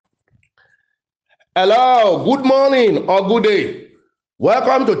Hello, good morning or good day.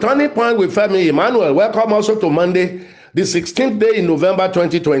 Welcome to Turning Point with Femi Emmanuel. Welcome also to Monday, the 16th day in November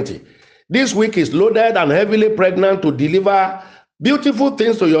 2020. This week is loaded and heavily pregnant to deliver beautiful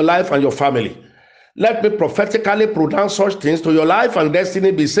things to your life and your family. Let me prophetically pronounce such things to your life and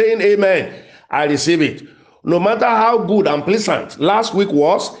destiny. Be saying amen. I receive it. No matter how good and pleasant last week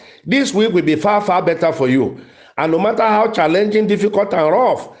was, this week will be far, far better for you. And no matter how challenging, difficult, and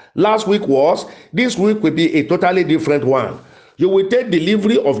rough last week was, this week will be a totally different one. You will take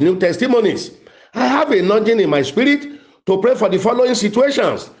delivery of new testimonies. I have a nudging in my spirit to pray for the following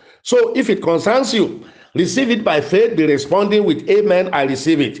situations. So if it concerns you, receive it by faith, be responding with amen, I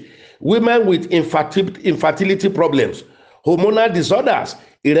receive it. Women with infertility problems, hormonal disorders,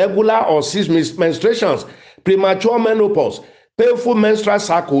 irregular or ceased menstruations, premature menopause, painful menstrual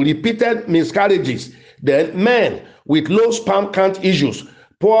cycle, repeated miscarriages. Then men with low sperm count issues,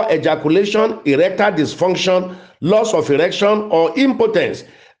 poor ejaculation, erectile dysfunction, loss of erection or impotence.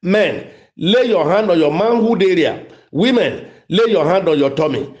 Men, lay your hand on your manhood area. Women, lay your hand on your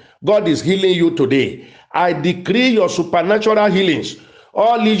tummy. God is healing you today. I decree your supernatural healings.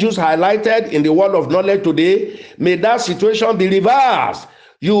 All issues highlighted in the word of knowledge today, may that situation be reversed.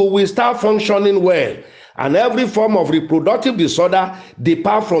 You will start functioning well, and every form of reproductive disorder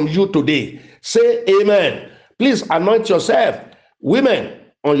depart from you today. Say amen. Please anoint yourself, women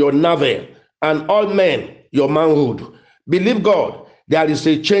on your navel, and all men your manhood. Believe God, there is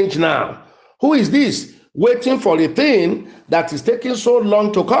a change now. Who is this waiting for a thing that is taking so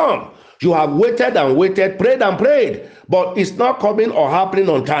long to come? You have waited and waited, prayed and prayed, but it's not coming or happening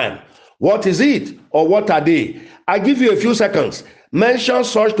on time. What is it, or what are they? I give you a few seconds. Mention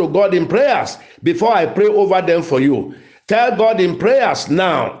such to God in prayers before I pray over them for you. Tell God in prayers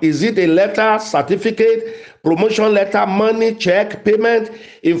now. Is it a letter, certificate, promotion letter, money, check, payment,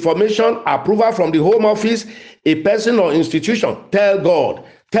 information, approval from the home office, a person or institution? Tell God.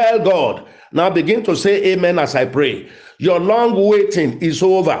 Tell God. Now begin to say amen as I pray. Your long waiting is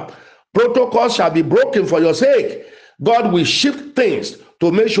over. Protocols shall be broken for your sake. God will shift things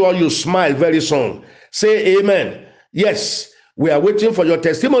to make sure you smile very soon. Say amen. Yes, we are waiting for your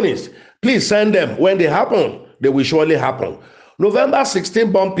testimonies. Please send them. When they happen, they will surely happen. November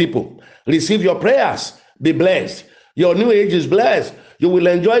 16 born people, receive your prayers. Be blessed. Your new age is blessed. You will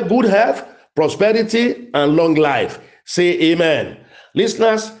enjoy good health, prosperity, and long life. Say amen.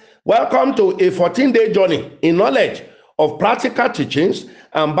 Listeners, welcome to a 14-day journey in knowledge of practical teachings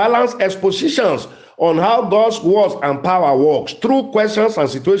and balanced expositions on how God's words and power works through questions and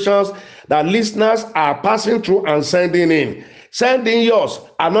situations that listeners are passing through and sending in. Send in yours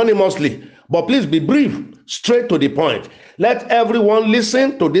anonymously, but please be brief, straight to the point. Let everyone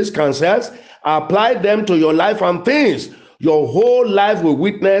listen to these counsels, apply them to your life and things. Your whole life will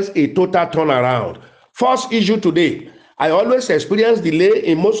witness a total turnaround. First issue today, I always experience delay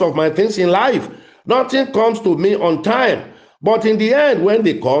in most of my things in life. Nothing comes to me on time, but in the end, when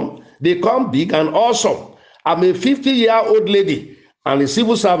they come big and awesome. I'm a 50-year-old lady and a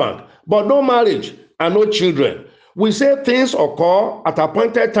civil servant, but no marriage and no children. We say things occur at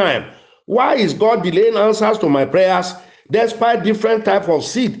appointed time. Why is God delaying answers to my prayers despite different type of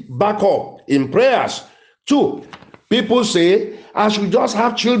seed back up in prayers? 2, people say I should just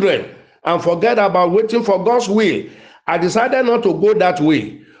have children and forget about waiting for God's will. I decided not to go that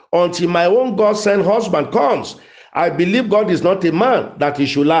way until my own God-sent husband comes. I believe God is not a man that he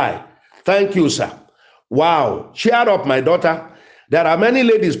should lie. Thank you, sir. Wow. Cheer up, my daughter. There are many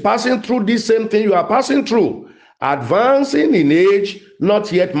ladies passing through this same thing you are passing through. Advancing in age,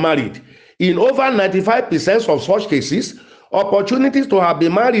 not yet married. In over 95% of such cases, opportunities to have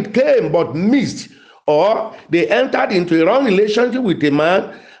been married came but missed, or they entered into a wrong relationship with a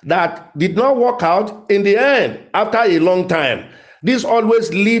man that did not work out in the end after a long time. This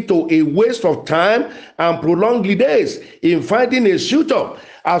always leads to a waste of time and prolonged delays in finding a suitor,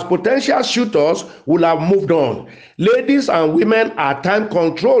 as potential suitors will have moved on. Ladies and women are time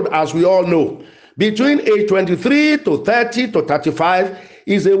controlled, as we all know. Between age 23 to 30 to 35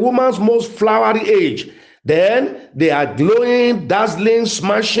 is a woman's most flowery age. Then they are glowing, dazzling,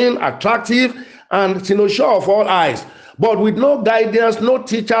 smashing, attractive, and show of all eyes. But with no guidance, no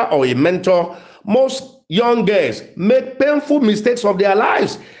teacher or a mentor, most young girls make painful mistakes of their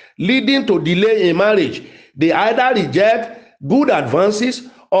lives, leading to delay in marriage. They either reject good advances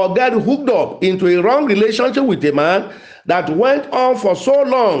or get hooked up into a wrong relationship with a man that went on for so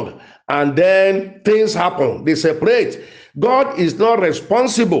long, and then things happen. They separate. God is not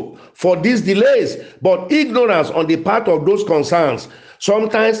responsible for these delays, but ignorance on the part of those concerned.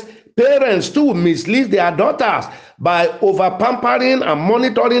 Sometimes Parents too mislead their daughters by over-pampering and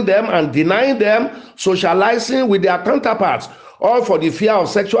monitoring them and denying them socializing with their counterparts, all for the fear of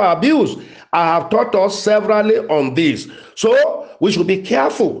sexual abuse. I have taught us severally on this. So we should be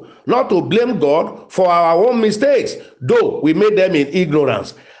careful not to blame God for our own mistakes, though we made them in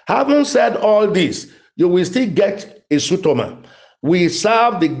ignorance. Having said all this, you will still get a suitoma. We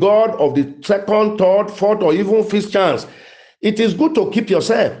serve the God of the second, third, fourth, or even fifth chance. It is good to keep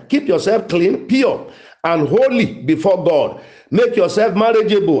yourself clean, pure, and holy before God. Make yourself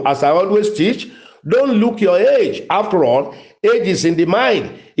marriageable, as I always teach. Don't look your age. After all, age is in the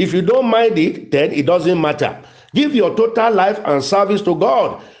mind. If you don't mind it, then it doesn't matter. Give your total life and service to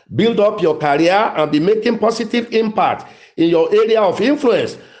God. Build up your career and be making positive impact in your area of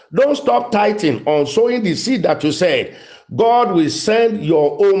influence. Don't stop tithing on sowing the seed that you said. God will send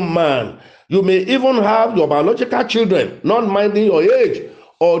your own man. You may even have your biological children not minding your age,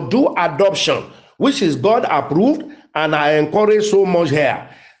 or do adoption, which is God approved, and I encourage so much here.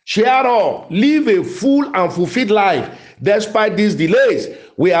 Cheer up, live a full and fulfilled life despite these delays.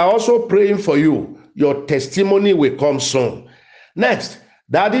 We are also praying for you. Your testimony will come soon. Next,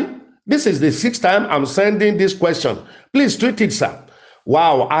 Daddy, this is the 6th time I'm sending this question. Please treat it, sir.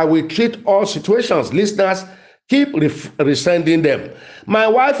 Wow, I will treat all situations. Listeners, keep resending them. My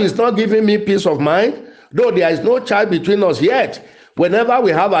wife is not giving me peace of mind, though there is no child between us yet. Whenever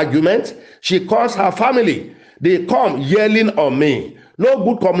we have arguments, she calls her family. They come yelling on me. No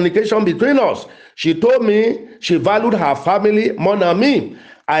good communication between us. She told me she valued her family more than me.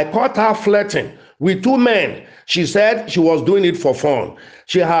 I caught her flirting with 2 men. She said she was doing it for fun.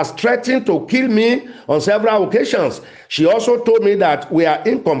 She has threatened to kill me on several occasions. She also told me that we are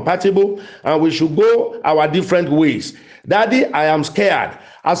incompatible and we should go our different ways. Daddy, I am scared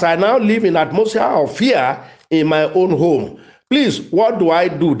as I now live in an atmosphere of fear in my own home. Please, what do I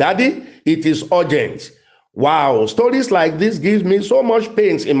do, Daddy? It is urgent. Wow, stories like this give me so much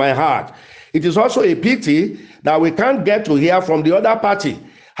pain in my heart. It is also a pity that we can't get to hear from the other party.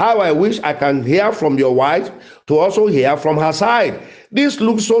 How I wish I can hear from your wife to also hear from her side. This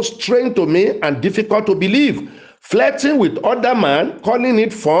looks so strange to me and difficult to believe. Flirting with other man, calling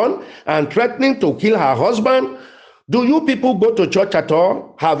it fun, and threatening to kill her husband. Do you people go to church at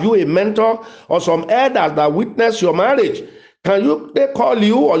all? Have you a mentor or some elders that witness your marriage? They call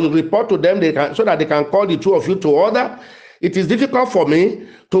you, or you report to them so that they can call the 2 of you to order? It is difficult for me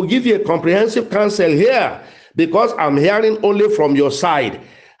to give you a comprehensive counsel here because I'm hearing only from your side.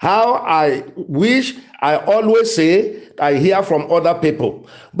 How I wish I always say I hear from other people.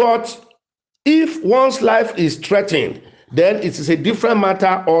 But if one's life is threatened, then it is a different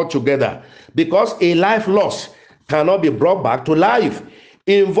matter altogether, because a life lost cannot be brought back to life.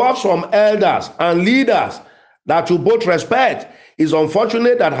 It involves some elders and leaders that you both respect. It's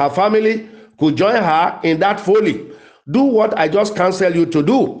unfortunate that her family could join her in that folly. Do what I just counsel you to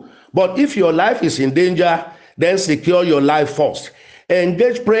do. But if your life is in danger, then secure your life first.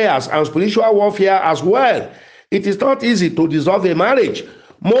 Engage prayers and spiritual warfare as well. It is not easy to dissolve a marriage.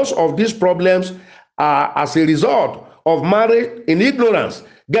 Most of these problems are as a result of marriage in ignorance,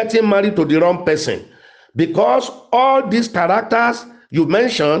 getting married to the wrong person. Because all these characters you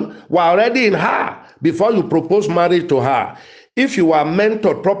mentioned were already in her before you proposed marriage to her. If you were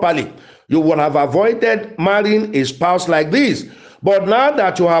mentored properly, you would have avoided marrying a spouse like this. But now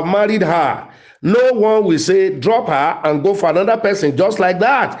that you have married her, no one will say drop her and go for another person just like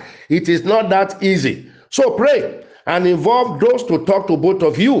that. It is not that easy. So pray and involve those to talk to both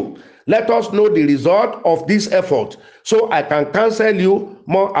of you. Let us know the result of this effort so I can counsel you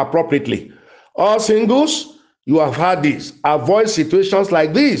more appropriately. All singles, you have heard this. Avoid situations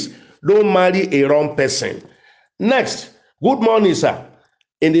like this. Don't marry a wrong person. Next, good morning, sir.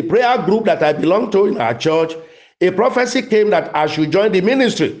 In the prayer group that I belong to in our church, a prophecy came that I should join the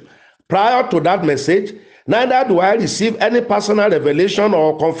ministry. Prior to that message, neither do I receive any personal revelation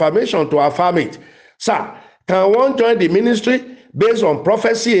or confirmation to affirm it. Sir, can one join the ministry based on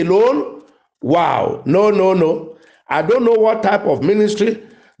prophecy alone? Wow, no. I don't know what type of ministry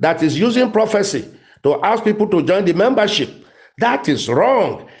that is using prophecy to ask people to join the membership. That is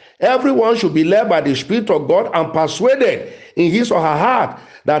wrong. Everyone should be led by the Spirit of God and persuaded in his or her heart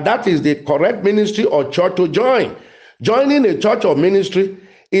that that is the correct ministry or church to join. Joining a church or ministry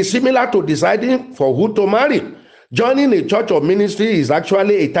is similar to deciding for who to marry. Joining a church or ministry is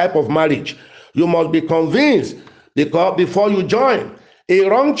actually a type of marriage. You must be convinced before you join. A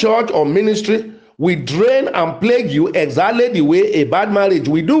wrong church or ministry will drain and plague you exactly the way a bad marriage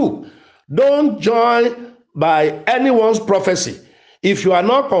will do. Don't join by anyone's prophecy. If you are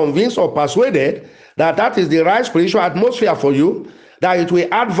not convinced or persuaded that that is the right spiritual atmosphere for you, that it will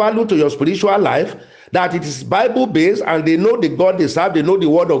add value to your spiritual life, that it is Bible-based, and they know the God they serve, they know the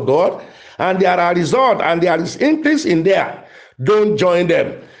word of God, and there are results and there is increase in there, don't join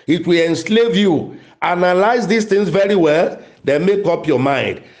them. It will enslave you. Analyze these things very well, then make up your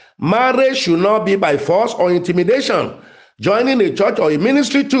mind. Marriage should not be by force or intimidation. Joining a church or a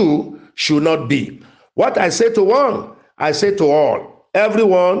ministry too should not be. What I say to one, I say to all.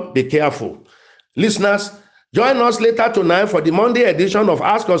 Everyone, be careful. Listeners, join us later tonight for the Monday edition of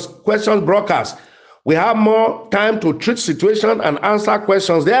Ask Us Questions broadcast. We have more time to treat situations and answer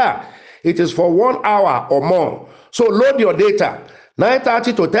questions there. It is for 1 hour or more. So load your data.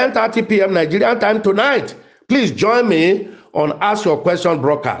 9:30 to 10:30 p.m. Nigerian time tonight. Please join me on Ask Your Question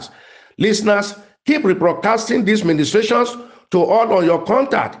broadcast. Listeners, keep rebroadcasting these ministrations to all on your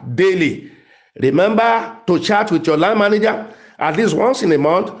contact daily. Remember to chat with your line manager at least once in a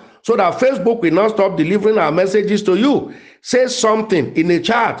month so that Facebook will not stop delivering our messages to you. Say something in a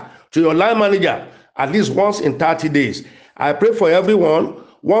chat to your line manager at least once in 30 days. I pray for everyone.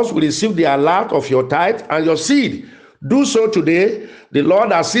 Once we receive the alert of your tithe and your seed, do so today. The Lord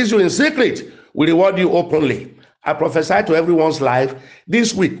that sees you in secret will reward you openly. I prophesy to everyone's life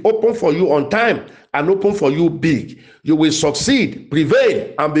this week, open for you on time and open for you big. You will succeed,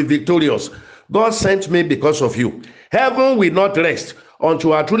 prevail, and be victorious. God sent me because of you. Heaven will not rest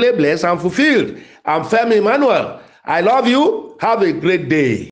until you are truly blessed and fulfilled. I'm Femi Emmanuel. I love you. Have a great day.